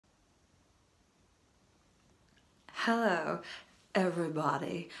Hello,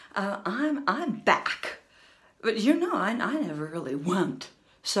 everybody. I'm back, but you know I never really went,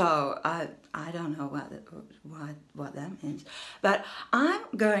 so I don't know what that means. But I'm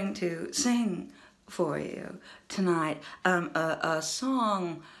going to sing for you tonight a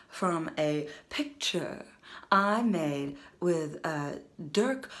song from a picture I made with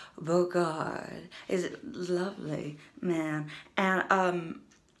Dirk Bogard. Is it lovely, man? And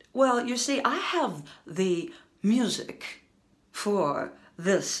well, you see, I have the music for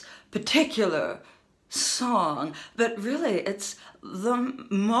this particular song, but really it's the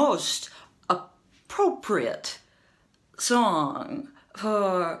most appropriate song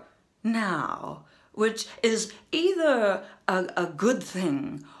for now, which is either a good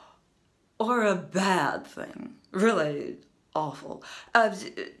thing or a bad thing. Really awful.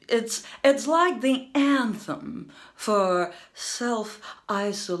 It's like the anthem for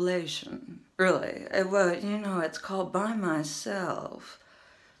self-isolation, really. Well, you know, it's called By Myself.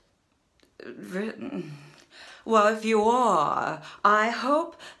 Well, if you are, I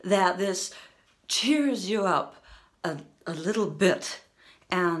hope that this cheers you up a little bit.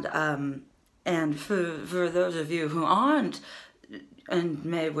 And for those of you who aren't and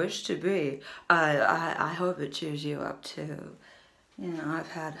may wish to be, I hope it cheers you up too. You know, I've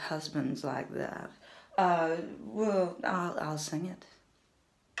had husbands like that. Well, I'll sing it.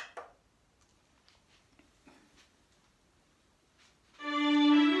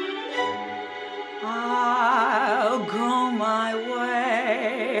 I'll go my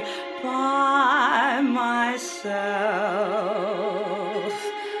way by myself.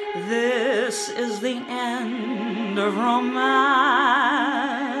 This is the end of romance.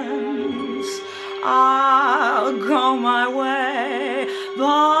 I'll go my way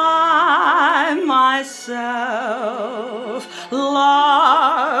by myself.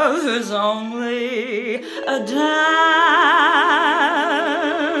 Love is only a dance.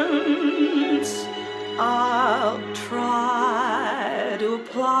 I'll try to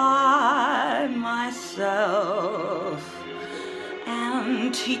apply myself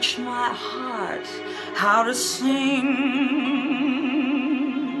and teach my heart how to sing.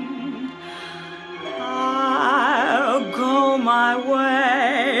 I'll go my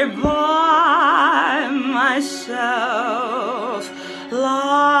way by myself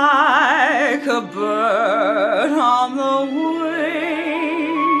like a bird on the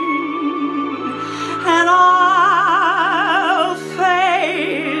wing, and I'll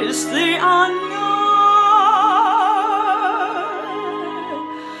face the unknown.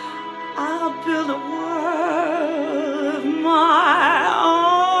 I'll build a world of my own.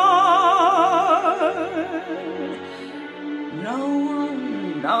 No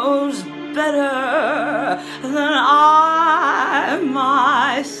one knows better than I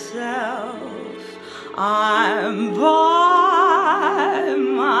myself. I'm by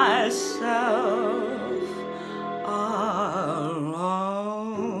myself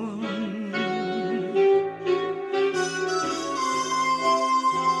alone.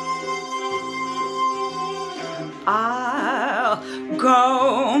 I'll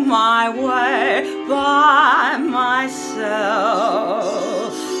go my way by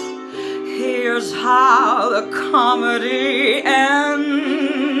myself. Here's how the comedy ends.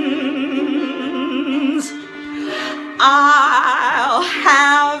 I'll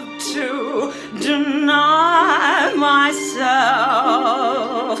have to deny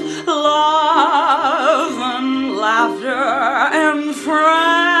myself love and laughter and friends.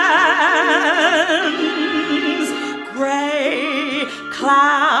 Gray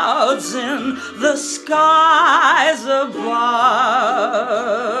clouds in the skies above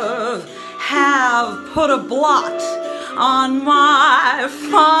have put a blot on my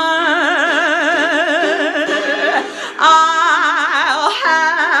fun. I'll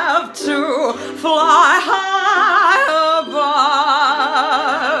have to fly high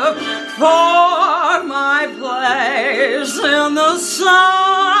above for my place in the sun.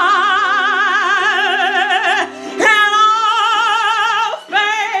 And I'll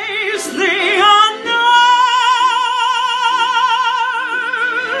face the unknown.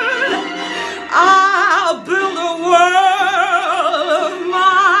 I'll build a world of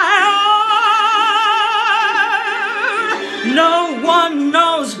my own. No one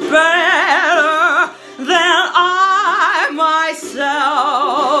knows better than I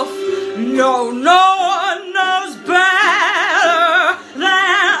myself. No one knows better than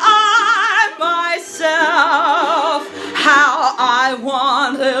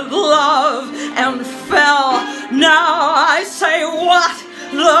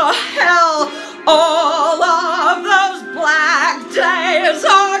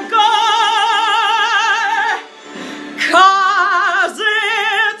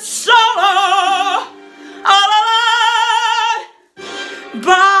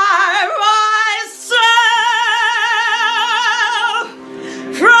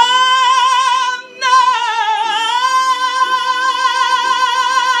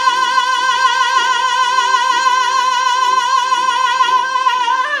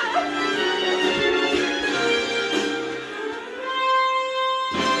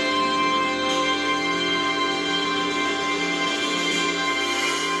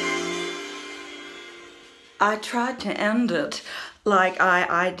I tried to end it like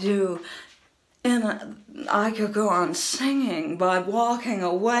I do I could go on singing by walking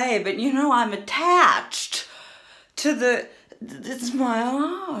away, but you know, I'm attached to it's my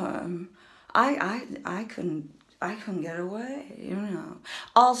arm. I couldn't get away, you know.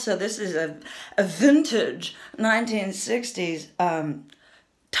 Also, this is a vintage 1960s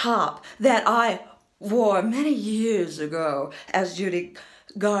top that I wore many years ago as Judy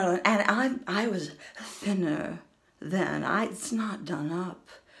Garland, and I was thinner then. It's not done up,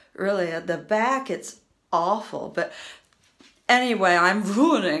 really. At the back, it's awful, but anyway, I'm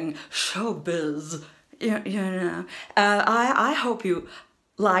ruining showbiz, you know. I hope you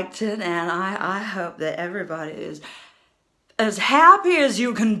liked it, and I hope that everybody is as happy as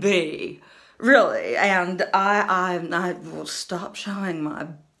you can be, really. And I will stop showing my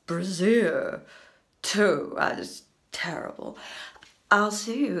brassiere too. It's terrible. I'll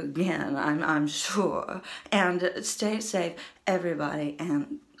see you again, I'm sure. And stay safe, everybody,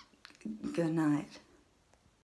 and good night.